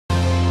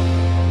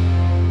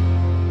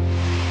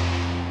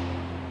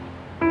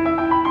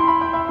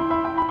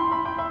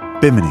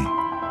Bimini,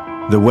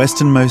 the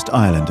westernmost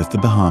island of the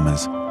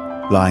Bahamas,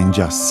 lying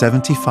just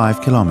 75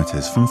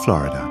 kilometers from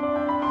Florida.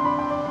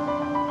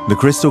 The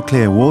crystal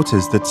clear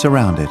waters that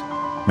surround it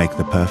make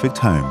the perfect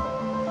home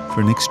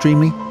for an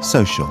extremely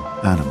social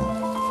animal: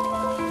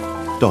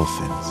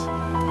 dolphins.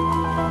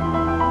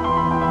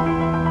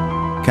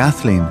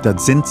 Kathleen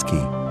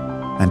Dudzinski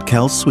and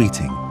Kel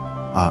Sweeting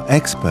are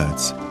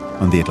experts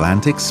on the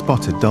Atlantic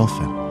spotted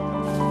dolphin.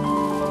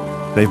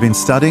 They've been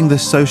studying the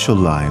social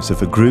lives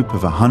of a group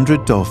of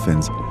 100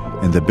 dolphins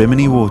in the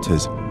Bimini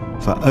waters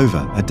for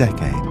over a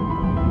decade.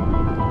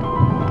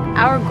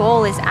 Our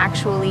goal is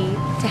actually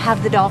to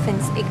have the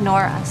dolphins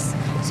ignore us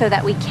so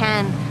that we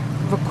can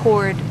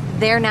record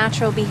their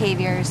natural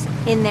behaviors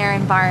in their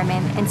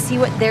environment and see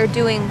what they're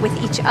doing with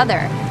each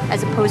other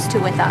as opposed to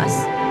with us.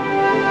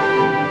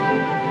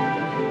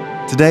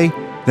 Today,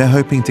 they're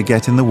hoping to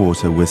get in the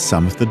water with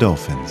some of the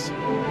dolphins.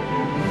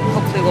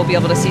 Hopefully we'll be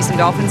able to see some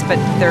dolphins, but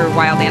they're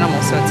wild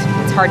animals, so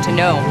it's hard to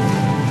know.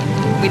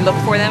 We look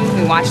for them,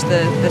 we watch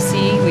the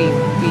sea, we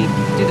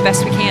do the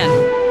best we can.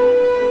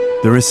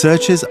 The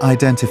researchers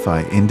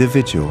identify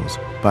individuals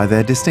by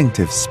their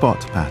distinctive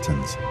spot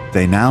patterns.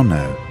 They now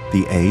know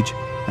the age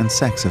and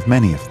sex of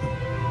many of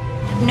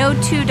them. No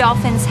two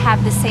dolphins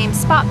have the same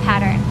spot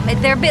pattern.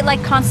 They're a bit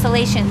like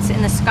constellations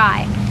in the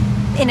sky.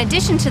 In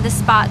addition to the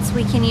spots,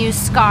 we can use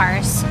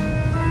scars.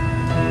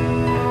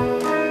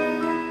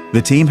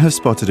 The team have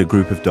spotted a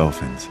group of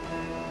dolphins.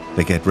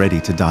 They get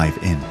ready to dive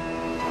in.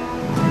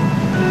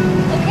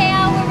 Okay,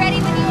 Al, we're ready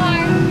when you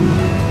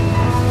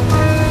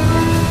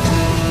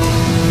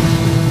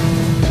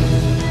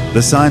are.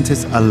 The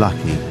scientists are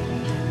lucky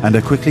and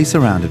are quickly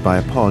surrounded by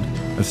a pod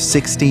of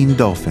 16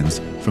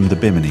 dolphins from the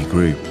Bimini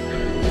group.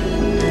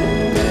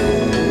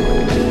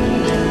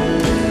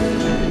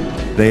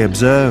 They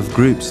observe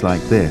groups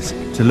like this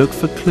to look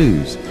for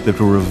clues that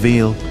will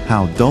reveal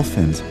how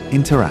dolphins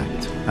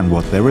interact and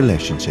what their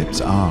relationships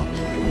are.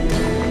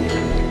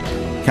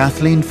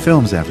 Kathleen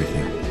films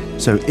everything,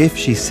 so if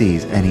she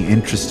sees any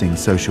interesting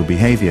social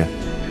behavior,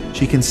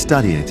 she can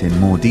study it in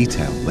more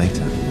detail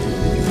later.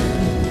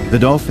 The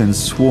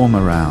dolphins swarm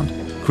around,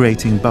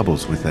 creating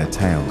bubbles with their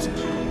tails.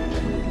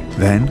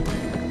 Then,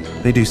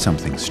 they do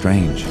something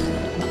strange.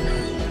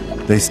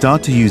 They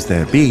start to use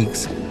their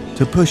beaks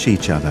to push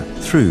each other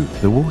through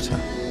the water.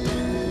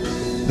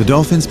 The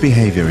dolphins'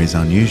 behavior is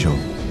unusual.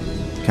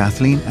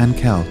 Kathleen and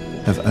Kel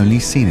have only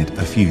seen it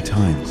a few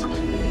times.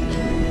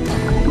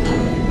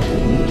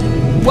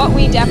 What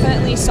we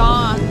definitely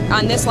saw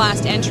on this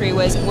last entry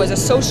was a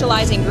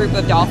socializing group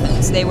of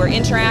dolphins. They were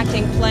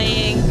interacting,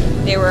 playing,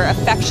 they were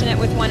affectionate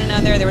with one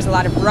another, there was a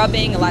lot of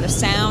rubbing, a lot of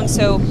sound,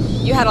 so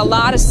you had a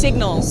lot of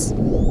signals.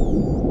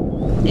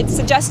 It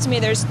suggests to me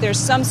there's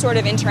some sort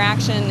of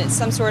interaction, it's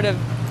some sort of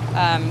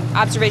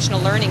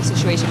observational learning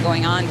situation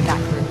going on with that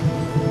group.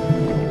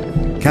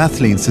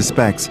 Kathleen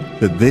suspects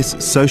that this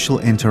social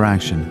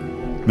interaction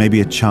may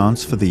be a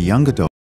chance for the younger dolphins